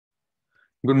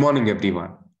Good morning,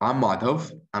 everyone. I'm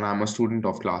Madhav and I'm a student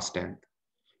of class 10th.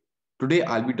 Today,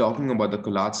 I'll be talking about the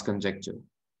Collatz conjecture.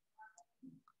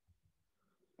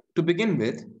 To begin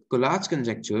with, Collatz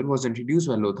conjecture was introduced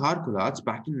by Lothar Collatz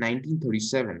back in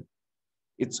 1937.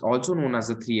 It's also known as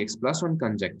the 3x plus 1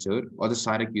 conjecture or the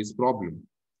Syracuse problem.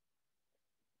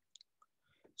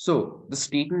 So, the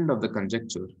statement of the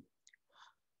conjecture.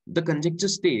 The conjecture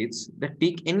states that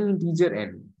take any integer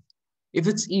n. If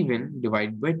it's even,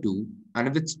 divide by 2, and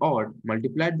if it's odd,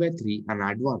 multiply it by 3 and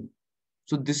add 1.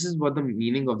 So this is what the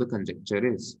meaning of the conjecture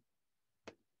is.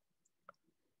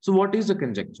 So what is a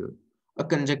conjecture? A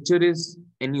conjecture is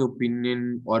any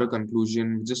opinion or a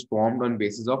conclusion which is formed on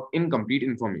basis of incomplete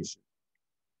information.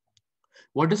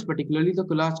 What does particularly the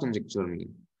Collatz conjecture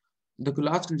mean? The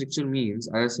Collatz conjecture means,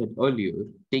 as I said earlier,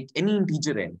 take any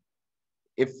integer n.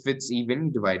 If it's even,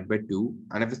 you divide by 2,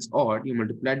 and if it's odd, you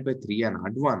multiply it by 3 and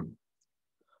add 1.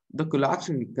 The Collatz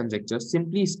conjecture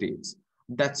simply states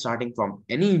that starting from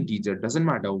any integer, doesn't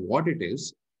matter what it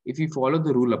is, if we follow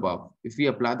the rule above, if we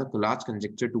apply the Collatz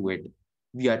conjecture to it,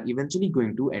 we are eventually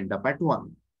going to end up at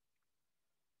 1.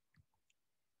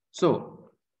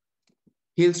 So,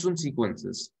 hailstone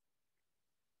sequences.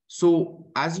 So,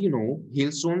 as you know,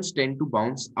 hailstones tend to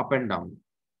bounce up and down,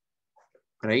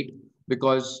 right?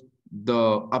 Because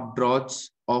the updrafts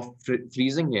of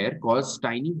freezing air cause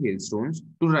tiny hailstones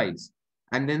to rise,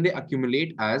 and then they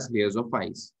accumulate as layers of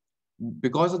ice.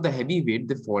 Because of the heavy weight,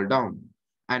 they fall down,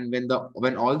 and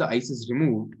when all the ice is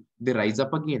removed, they rise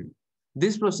up again.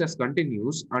 This process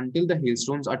continues until the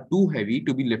hailstones are too heavy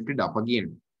to be lifted up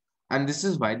again, and this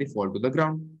is why they fall to the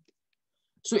ground.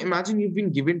 So imagine you've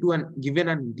been given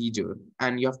an integer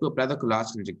and you have to apply the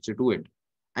Collatz conjecture to it.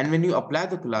 And when you apply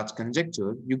the Collatz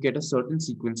conjecture, you get a certain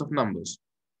sequence of numbers.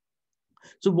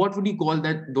 So what would you call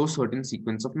those certain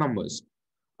sequence of numbers?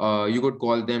 You could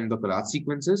call them the Collatz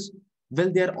sequences.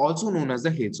 Well, they are also known as the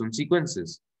Hailstone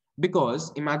sequences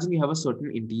because imagine you have a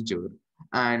certain integer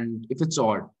and if it's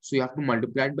odd, so you have to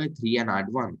multiply it by 3 and add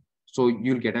 1. So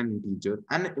you'll get an integer.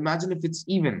 And imagine if it's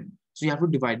even, so you have to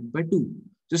divide it by 2.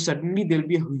 So suddenly there'll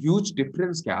be a huge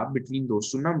difference gap between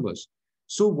those two numbers.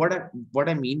 So what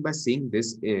I mean by saying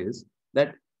this is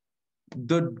that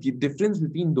the difference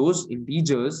between those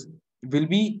integers will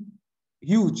be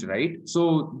huge, right?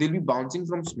 So they'll be bouncing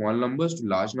from small numbers to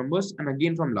large numbers and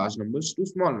again from large numbers to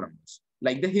small numbers,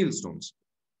 like the hailstones.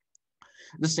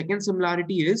 The second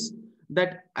similarity is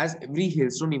that as every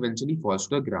hailstone eventually falls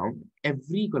to the ground,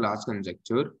 every Collatz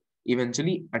conjecture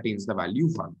eventually attains the value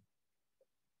 1.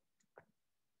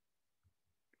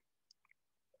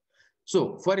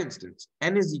 So for instance,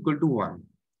 n is equal to 1.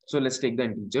 So let's take the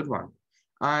integer 1.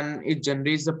 And it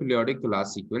generates the periodic Collatz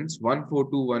sequence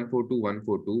 142, 142,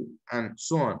 142, and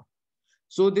so on.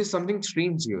 So there's something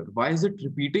strange here. Why is it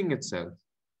repeating itself?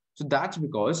 So that's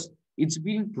because it's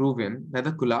been proven that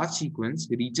the Collatz sequence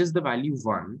reaches the value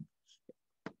 1.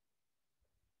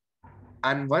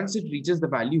 And once it reaches the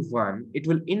value 1, it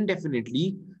will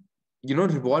indefinitely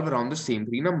revolve around the same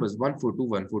three numbers 142,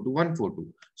 142,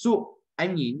 142. So I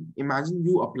mean, imagine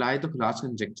you apply the Collatz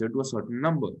conjecture to a certain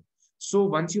number. So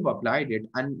once you've applied it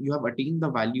and you have attained the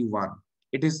value 1,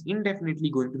 it is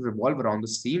indefinitely going to revolve around the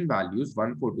same values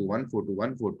 142, 142,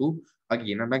 142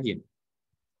 again and again.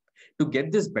 To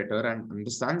get this better and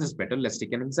understand this better, let's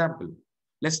take an example.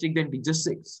 Let's take the integer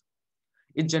 6.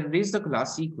 It generates the Collatz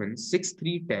sequence 6,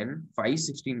 3, 10, 5,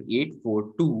 16, 8, 4,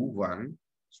 2, 1.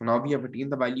 So now we have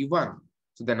attained the value 1.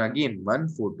 So then again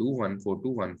 142, 142,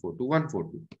 142,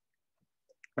 142.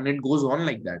 And it goes on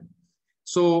like that.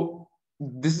 So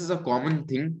this is a common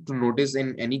thing to notice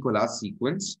in any Collatz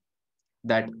sequence,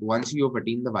 that once you have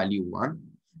attained the value 1,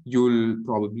 you'll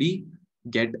probably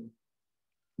get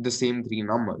the same three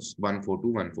numbers 142,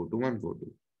 142,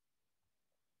 142.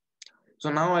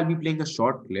 So now I'll be playing a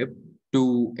short clip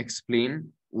to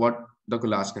explain what the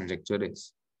Collatz conjecture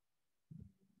is.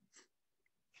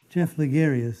 Jeff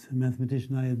Ligarius, a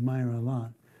mathematician I admire a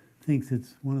lot, thinks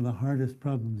it's one of the hardest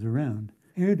problems around.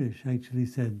 Erdős actually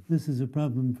said this is a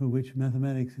problem for which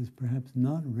mathematics is perhaps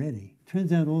not ready.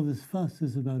 Turns out all this fuss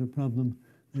is about a problem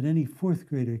that any fourth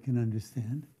grader can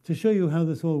understand. To show you how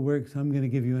this all works, I'm going to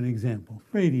give you an example.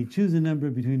 Brady, choose a number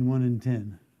between 1 and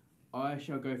 10. I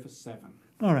shall go for 7.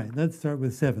 All right, let's start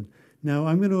with 7. Now,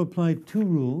 I'm going to apply two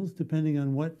rules depending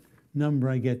on what number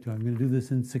I get to. I'm going to do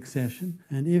this in succession.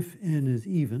 And if n is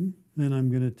even, then I'm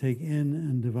going to take n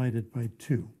and divide it by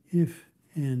 2. If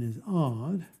n is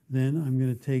odd, then I'm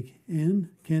going to take n,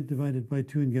 can't divide it by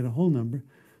 2 and get a whole number,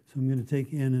 so I'm going to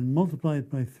take n and multiply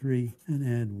it by 3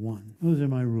 and add 1. Those are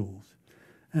my rules.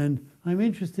 And I'm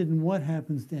interested in what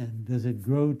happens to n. Does it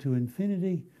grow to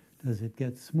infinity? Does it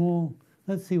get small?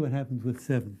 Let's see what happens with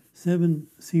 7. 7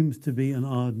 seems to be an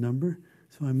odd number,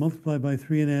 so I multiply by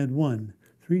 3 and add 1.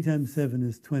 3 times 7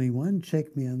 is 21.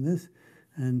 Check me on this.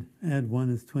 And add 1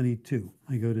 is 22.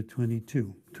 I go to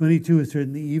 22. 22 is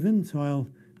certainly even, so I'll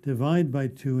divide by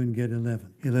 2 and get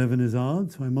 11. 11 is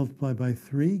odd, so I multiply by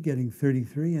 3, getting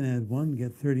 33, and add 1,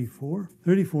 get 34.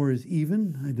 34 is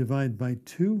even. I divide by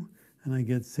 2, and I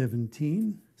get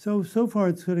 17. So far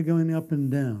it's sort of going up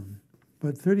and down.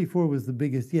 But 34 was the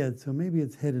biggest yet, so maybe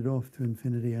it's headed off to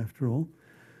infinity after all.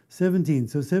 17.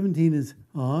 So 17 is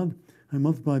odd. I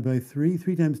multiply by 3.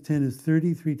 3 times 10 is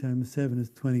 30. 3 times 7 is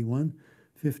 21.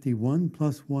 51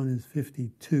 plus 1 is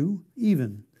 52.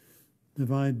 Even.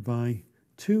 Divide by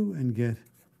 2 and get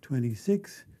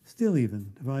 26. Still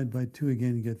even. Divide by 2 again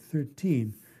and get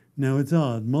 13. Now it's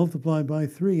odd. Multiply by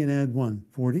 3 and add 1.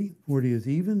 40. 40 is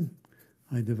even.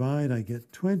 I divide, I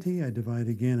get 20. I divide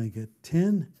again, I get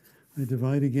 10. I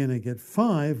divide again, I get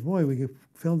 5. Boy, we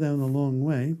fell down a long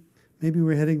way. Maybe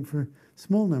we're heading for a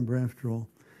small number after all.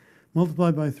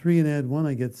 Multiply by 3 and add 1,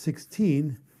 I get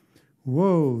 16.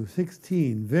 Whoa,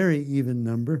 16, very even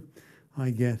number. I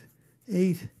get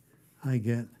 8, I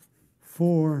get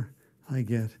 4, I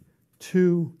get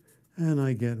 2, and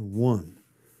I get 1.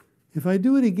 If I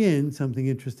do it again, something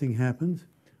interesting happens.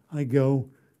 I go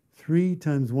 3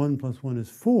 times 1 plus 1 is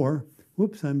 4.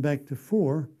 Whoops, I'm back to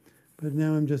 4. But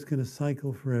now I'm just going to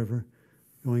cycle forever,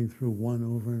 going through 1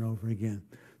 over and over again.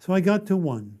 So I got to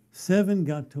 1. 7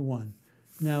 got to 1.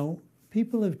 Now,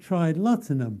 people have tried lots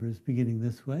of numbers beginning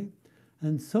this way.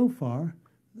 And so far,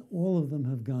 all of them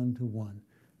have gone to 1.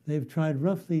 They've tried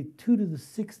roughly 2 to the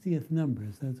 60th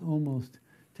numbers. That's almost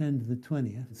 10 to the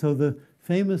 20th. So the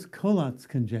famous Collatz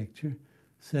conjecture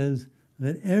says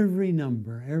that every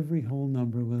number, every whole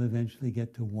number will eventually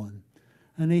get to 1.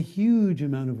 And a huge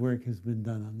amount of work has been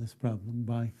done on this problem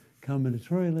by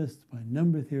combinatorialists, by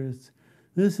number theorists.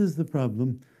 This is the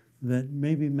problem that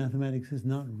maybe mathematics is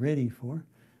not ready for,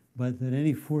 but that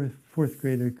any fourth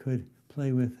grader could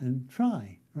play with and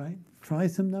try, right? Try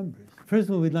some numbers. First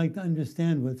of all, we'd like to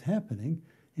understand what's happening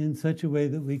in such a way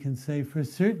that we can say for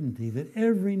certainty that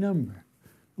every number,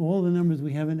 all the numbers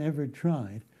we haven't ever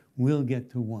tried, will get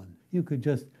to 1. You could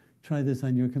just try this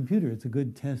on your computer. It's a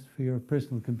good test for your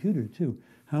personal computer, too.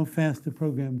 How fast a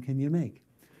program can you make?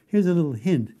 Here's a little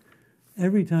hint.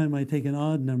 Every time I take an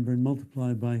odd number and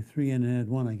multiply by 3 and add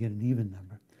 1, I get an even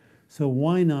number. So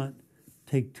why not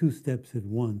take 2 steps at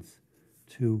once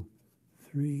to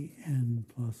 3n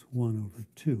plus 1 over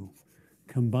 2.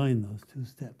 Combine those 2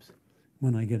 steps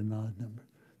when I get an odd number.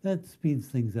 That speeds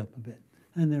things up a bit.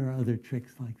 And there are other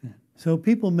tricks like that. So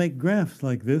people make graphs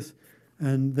like this,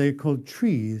 and they're called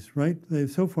trees, right?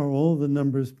 So far, all the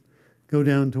numbers go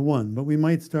down to 1. But we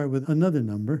might start with another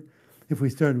number. If we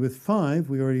started with 5,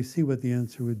 we already see what the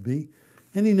answer would be.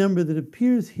 Any number that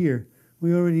appears here,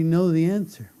 we already know the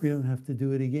answer. We don't have to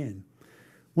do it again.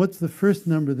 What's the first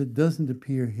number that doesn't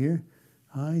appear here?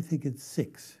 I think it's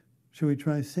 6. Shall we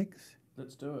try 6?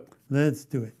 Let's do it. Let's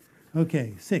do it.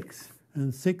 Okay, 6.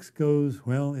 And 6 goes,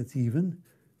 well, it's even.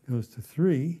 Goes to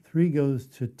 3. 3 goes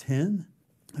to 10.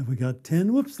 Have we got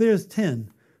 10? Whoops, there's 10.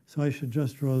 So I should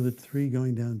just draw the 3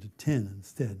 going down to 10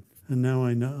 instead. And now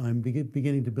I know I'm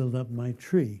beginning to build up my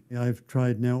tree. I've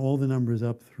tried now all the numbers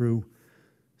up through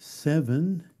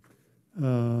 7,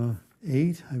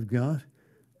 8 I've got.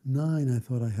 9 I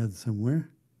thought I had somewhere.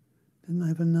 Didn't I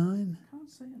have a 9? I can't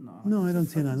see a 9. No, I don't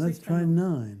see a 9. Let's try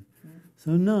 9. Yeah.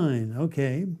 So 9,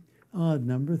 okay. Odd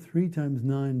number. 3 times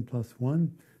 9 plus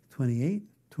 1, 28.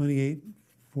 28,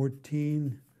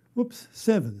 14, whoops,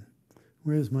 7.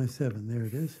 Where's my 7? There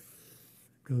it is.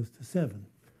 Goes to 7.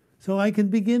 So I can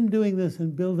begin doing this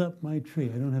and build up my tree.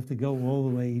 I don't have to go all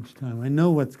the way each time. I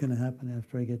know what's going to happen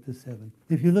after I get to 7.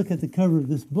 If you look at the cover of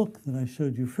this book that I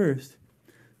showed you first,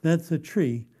 that's a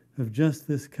tree of just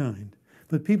this kind.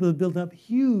 But people have built up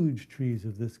huge trees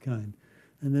of this kind.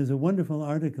 And there's a wonderful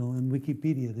article in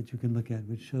Wikipedia that you can look at,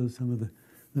 which shows some of the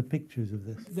pictures of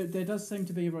this. There does seem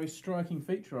to be a very striking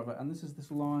feature of it, and this is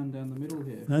this line down the middle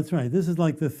here. That's right. This is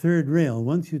like the third rail.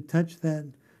 Once you touch that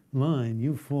line,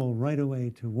 you fall right away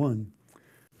to 1.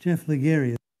 Jeff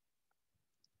Ligeri.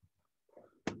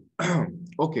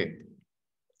 Okay.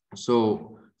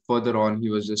 So further on, he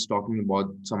was just talking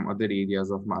about some other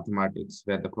areas of mathematics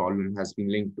where the problem has been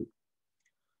linked to.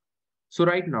 So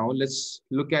right now, let's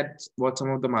look at what some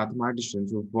of the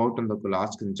mathematicians who've worked on the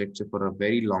Collatz conjecture for a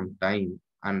very long time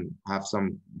and have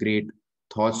some great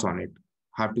thoughts on it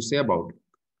have to say about it.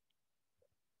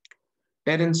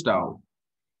 Terence Tao,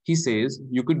 he says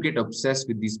you could get obsessed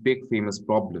with these big famous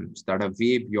problems that are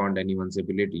way beyond anyone's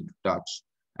ability to touch,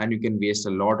 and you can waste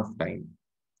a lot of time.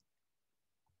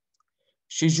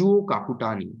 Shizuo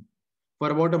Kakutani. For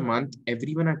about a month,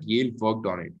 everyone at Yale worked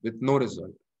on it with no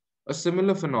result. A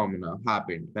similar phenomena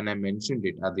happened when I mentioned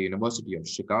it at the University of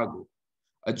Chicago.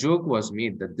 A joke was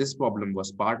made that this problem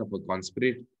was part of a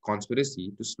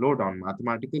conspiracy to slow down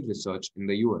mathematical research in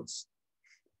the US.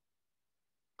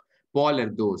 Paul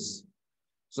Erdos.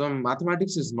 So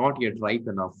mathematics is not yet ripe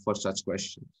enough for such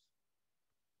questions.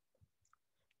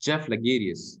 Jeff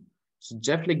Lagarius. So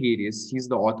Jeff Lagarius, he's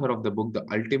the author of the book The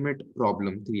Ultimate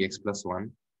Problem 3x plus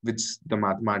 1, which the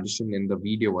mathematician in the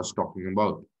video was talking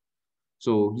about.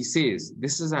 So he says,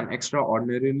 this is an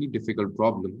extraordinarily difficult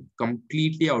problem,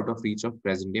 completely out of reach of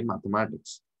present-day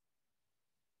mathematics.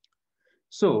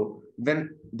 So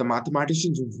when the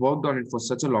mathematicians who've worked on it for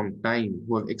such a long time,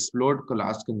 who have explored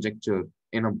Collatz conjecture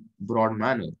in a broad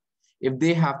manner, if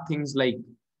they have things like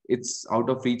it's out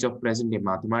of reach of present-day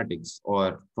mathematics,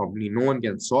 or probably no one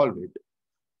can solve it.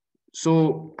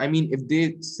 So, I mean, if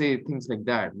they say things like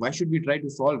that, why should we try to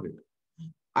solve it?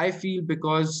 I feel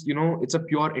because, it's a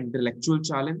pure intellectual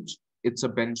challenge. It's a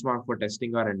benchmark for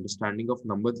testing our understanding of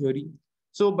number theory.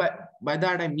 So by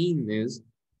that I mean is,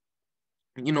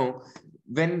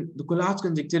 when the Collatz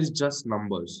conjecture is just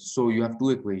numbers. So you have two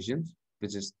equations,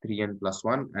 which is 3n plus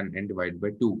 1 and n divided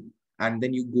by 2. And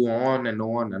then you go on and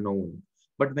on and on.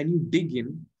 But when you dig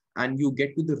in and you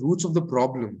get to the roots of the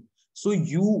problem, so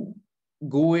you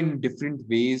go in different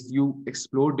ways, you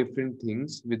explore different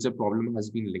things which a problem has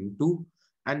been linked to,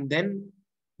 and then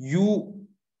you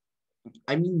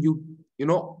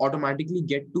automatically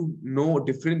get to know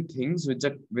different things which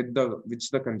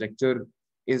the conjecture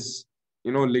is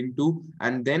linked to,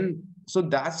 and then so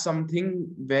that's something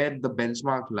where the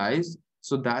benchmark lies.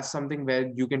 So that's something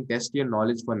where you can test your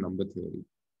knowledge for number theory.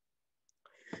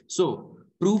 So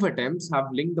proof attempts have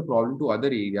linked the problem to other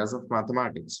areas of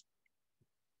mathematics.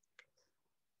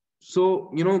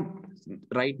 So,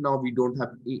 right now we don't have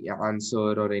any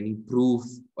answer or any proof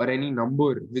or any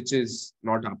number which is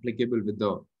not applicable with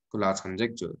the Collatz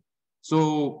conjecture.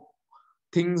 So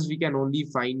things we can only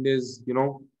find is,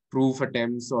 proof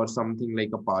attempts or something like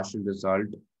a partial result.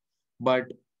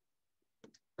 But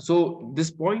so this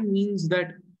point means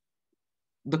that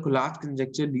the Collatz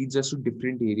conjecture leads us to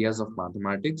different areas of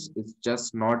mathematics. It's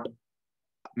just not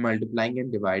multiplying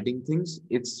and dividing things.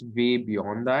 It's way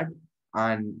beyond that.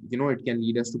 And, it can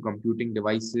lead us to computing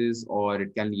devices, or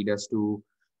it can lead us to,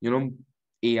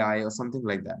 AI or something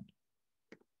like that.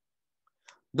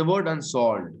 The word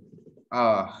unsolved,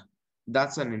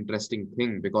 that's an interesting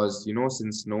thing because,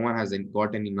 since no one has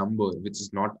got any number which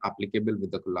is not applicable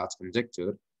with the Collatz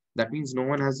conjecture, that means no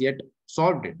one has yet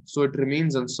solved it. So it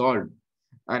remains unsolved.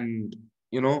 And,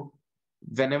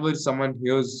 whenever someone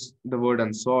hears the word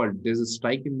unsolved, there's a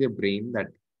strike in their brain that,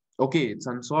 okay, it's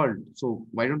unsolved. So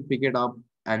why don't pick it up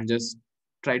and just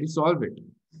try to solve it?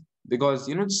 Because,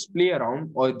 just play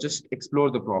around or just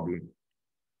explore the problem.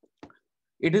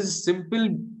 It is a simple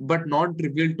but not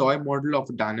trivial toy model of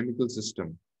a dynamical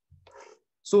system.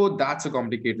 So that's a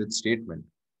complicated statement.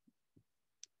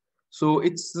 So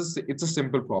it's a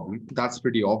simple problem. That's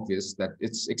pretty obvious that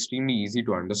it's extremely easy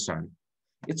to understand.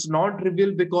 It's not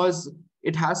trivial because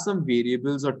it has some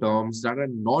variables or terms that are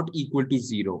not equal to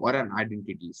 0 or an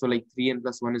identity. So like 3n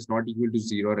plus 1 is not equal to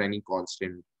 0 or any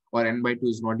constant, or n by 2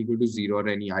 is not equal to 0 or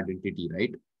any identity,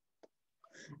 right?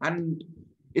 And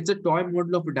it's a toy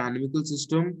model of a dynamical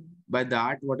system. By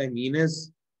that, what I mean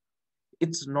is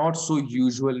it's not so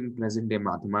usual in present day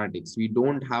mathematics. We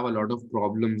don't have a lot of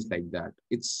problems like that.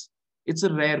 It's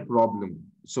a rare problem.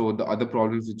 So the other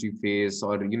problems which we face,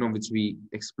 or which we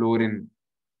explore in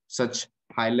such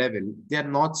high level, they are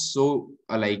not so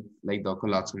alike like the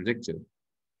Collatz conjecture.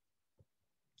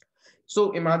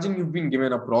 So imagine you've been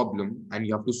given a problem and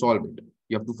you have to solve it.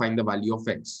 You have to find the value of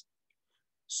x.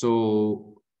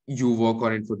 So you work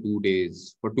on it for 2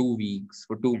 days, for 2 weeks,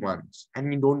 for 2 months,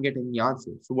 and you don't get any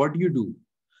answer. So what do?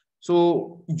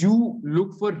 So you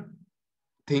look for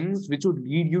things which would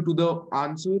lead you to the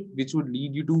answer, which would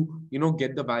lead you to,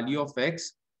 get the value of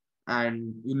x,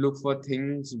 and you look for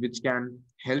things which can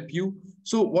help you.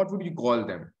 So what would you call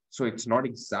them? So it's not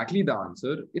exactly the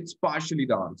answer, it's partially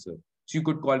the answer. So you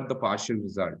could call it the partial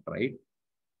result, right?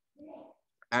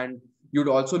 And you'd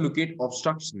also look at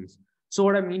obstructions. So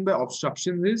what I mean by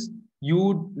obstructions is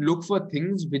you look for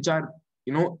things which are,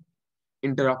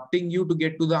 interrupting you to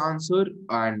get to the answer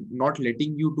and not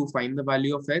letting you to find the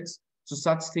value of x. So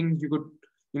such things you could,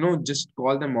 just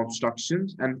call them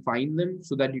obstructions and find them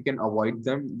so that you can avoid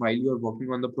them while you are working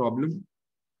on the problem.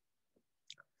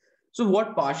 So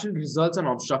what partial results and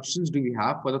obstructions do we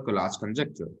have for the Collatz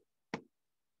conjecture?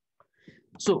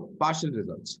 So partial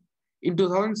results. In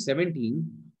 2017,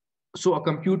 So a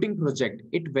computing project,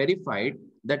 it verified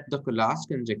that the Collatz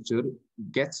conjecture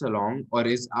gets along or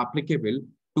is applicable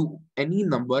to any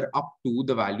number up to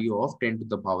the value of 10 to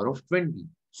the power of 20.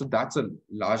 So that's a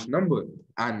large number.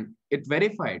 And it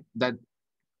verified that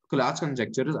Collatz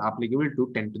conjecture is applicable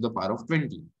to 10 to the power of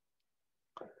 20.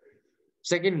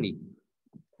 Secondly,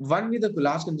 one way the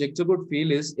Collatz conjecture would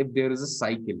fail is if there is a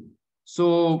cycle.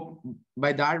 So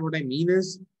by that, what I mean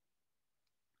is,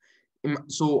 in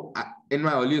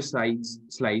my earlier slides,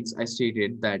 I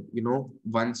stated that,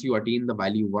 once you attain the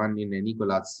value 1 in any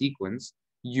Collatz sequence,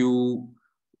 you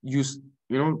you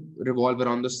revolve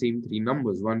around the same three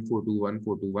numbers: 142,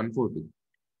 142, 142.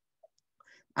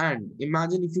 And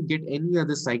imagine if you get any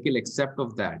other cycle except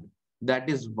of that. That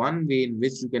is one way in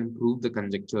which you can prove the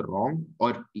conjecture wrong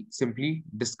or simply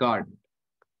discard.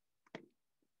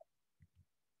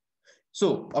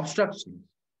 So obstruction.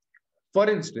 For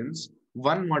instance,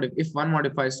 if one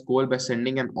modifies call by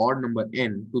sending an odd number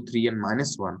n to 3n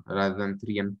minus 1 rather than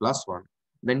 3n plus 1,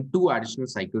 then two additional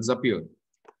cycles appear.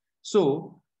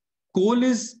 So call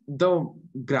is the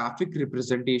graphic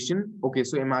representation. Okay,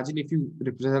 so imagine if you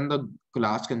represent the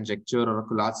Collatz conjecture or a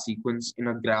Collatz sequence in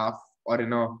a graph or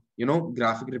in a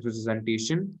graphic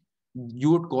representation,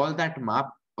 you would call that map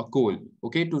a call.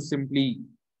 Okay, to simply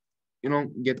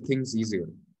get things easier.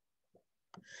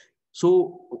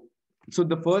 So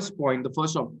the first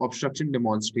obstruction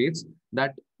demonstrates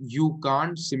that you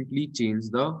can't simply change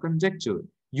the conjecture.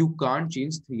 You can't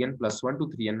change 3n plus 1 to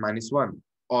 3n minus 1,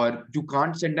 or you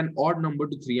can't send an odd number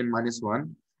to 3n minus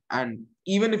 1. And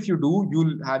even if you do,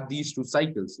 you'll have these two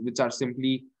cycles, which are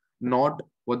simply not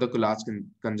what the Collatz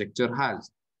conjecture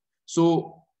has.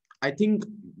 So I think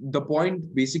the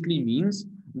point basically means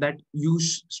that you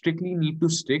strictly need to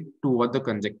stick to what the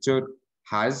conjecture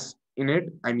has in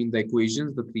it. I mean, the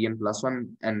equations, the 3n plus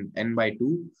 1 and n by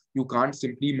 2, you can't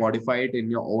simply modify it in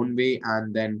your own way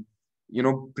and then,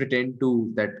 pretend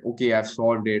to that, okay, I've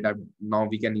solved it. Now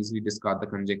we can easily discard the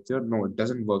conjecture. No, it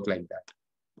doesn't work like that.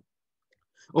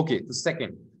 Okay, the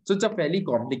second. So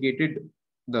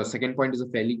the second point is a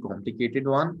fairly complicated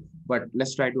one, but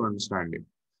let's try to understand it.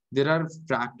 There are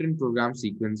fractal program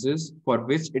sequences for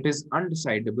which it is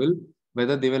undecidable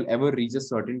whether they will ever reach a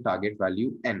certain target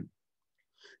value n.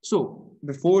 So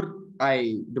before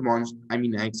I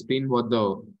explain what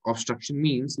the obstruction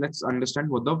means, let's understand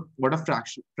what a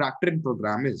fractal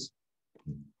program is.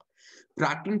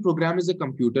 Fractal program is a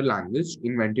computer language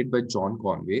invented by John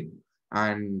Conway,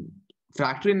 and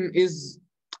Fractal is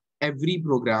every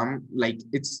program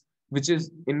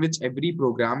in which every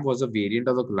program was a variant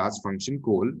of the Collatz function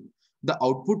call. The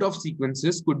output of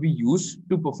sequences could be used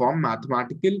to perform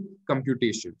mathematical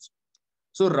computations.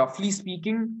 So roughly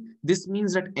speaking, this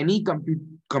means that any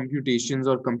computations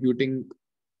or computing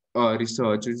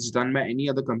research which is done by any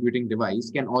other computing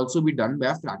device can also be done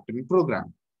by a fractal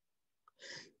program.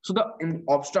 So the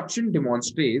obstruction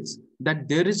demonstrates that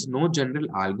there is no general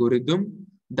algorithm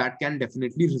that can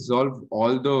definitely resolve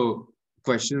all the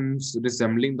questions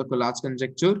resembling the Collatz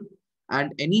conjecture,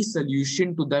 and any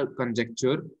solution to the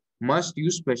conjecture must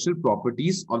use special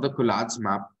properties of the Collatz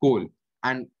map call,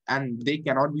 and they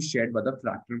cannot be shared by the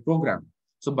fractal program.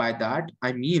 So by that,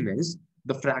 I mean is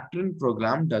the fractal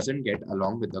program doesn't get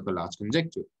along with the Collatz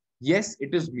conjecture. Yes,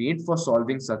 it is made for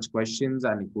solving such questions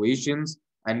and equations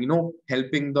and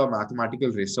helping the mathematical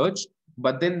research,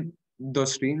 but then the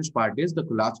strange part is the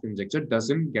Collatz conjecture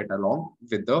doesn't get along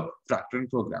with the fractal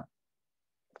program.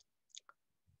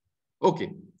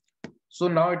 Okay, so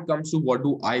now it comes to what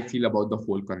do I feel about the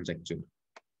whole conjecture.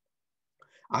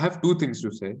 I have two things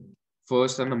to say.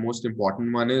 First, and the most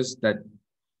important one, is that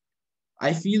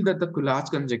I feel that the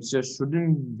Collatz conjecture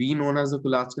shouldn't be known as the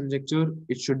Collatz conjecture.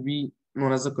 It should be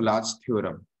known as the Collatz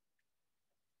theorem.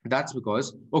 That's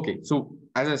because, okay, so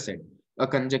as I said, a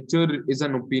conjecture is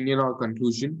an opinion or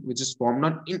conclusion which is formed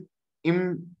on it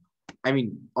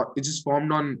is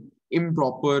formed on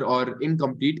improper or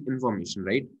incomplete information,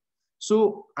 right?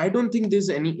 So I don't think there's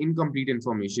any incomplete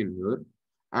information here,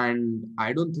 and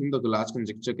I don't think the Collatz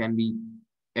conjecture can be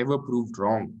ever proved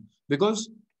wrong, because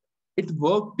it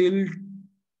worked till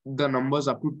the numbers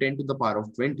up to 10 to the power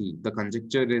of 20. The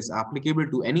conjecture is applicable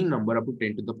to any number up to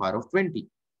 10 to the power of 20.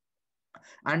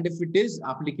 And if it is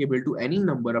applicable to any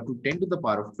number up to 10 to the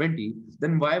power of 20,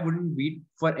 then why wouldn't we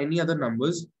for any other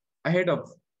numbers ahead of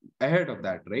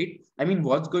that, right? I mean,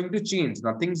 what's going to change?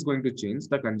 Nothing's going to change.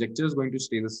 The conjecture is going to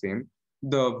stay the same.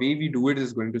 The way we do it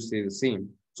is going to stay the same.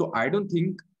 So I don't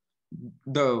think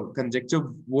the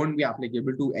conjecture won't be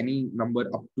applicable to any number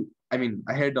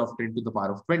ahead of 10 to the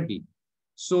power of 20.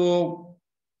 So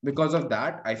because of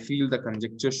that, I feel the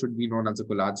conjecture should be known as a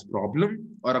Collatz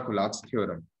problem or a Collatz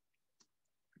theorem.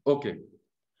 Okay.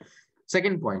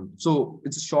 Second point. So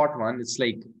it's a short one. It's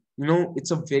like,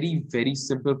 it's a very, very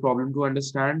simple problem to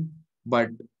understand. But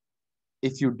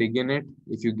if you dig in it,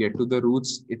 if you get to the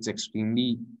roots, it's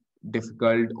extremely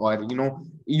difficult, or,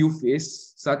 you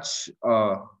face such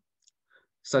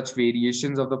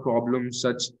variations of the problem,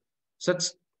 such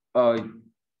uh,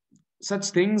 such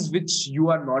things which you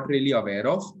are not really aware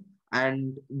of,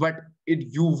 and but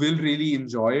you will really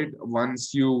enjoy it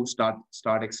once you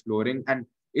start exploring, and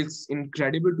it's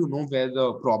incredible to know where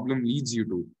the problem leads you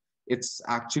to. It's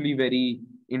actually very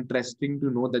interesting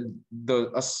to know that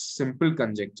the a simple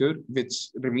conjecture which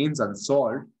remains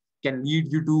unsolved can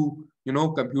lead you to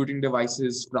computing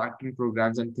devices, cracking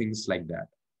programs, and things like that.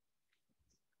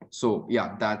 So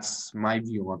yeah, that's my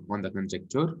view on the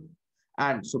conjecture.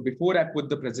 And so before I put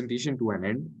the presentation to an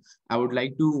end, I would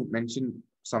like to mention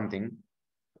something.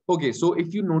 Okay, so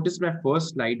if you notice my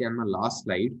first slide and my last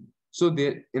slide, so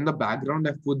there in the background,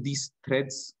 I've put these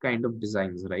threads kind of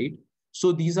designs, right?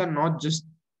 So these are not just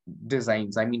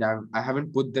designs. I mean, I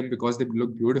haven't put them because they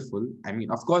look beautiful. I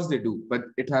mean, of course they do, but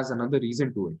it has another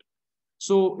reason to it.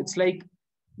 So it's like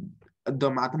the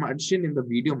mathematician in the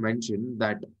video mentioned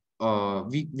that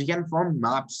we can form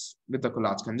maps with the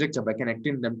Collatz conjecture by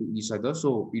connecting them to each other.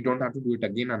 So we don't have to do it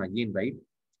again and again, right?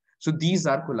 So these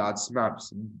are Collatz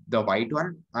maps, the white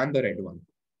one and the red one.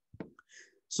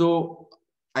 So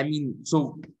I mean,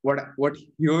 so what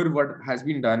has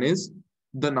been done is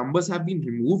the numbers have been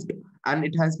removed, and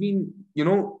it has been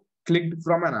clicked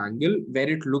from an angle where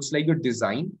it looks like a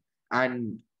design,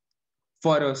 and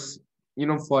for us,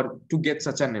 for to get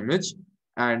such an image.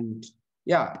 And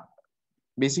yeah,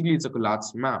 basically it's a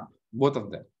Collatz map, both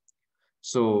of them.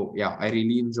 So yeah, I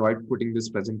really enjoyed putting this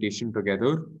presentation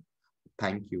together.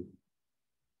 Thank you.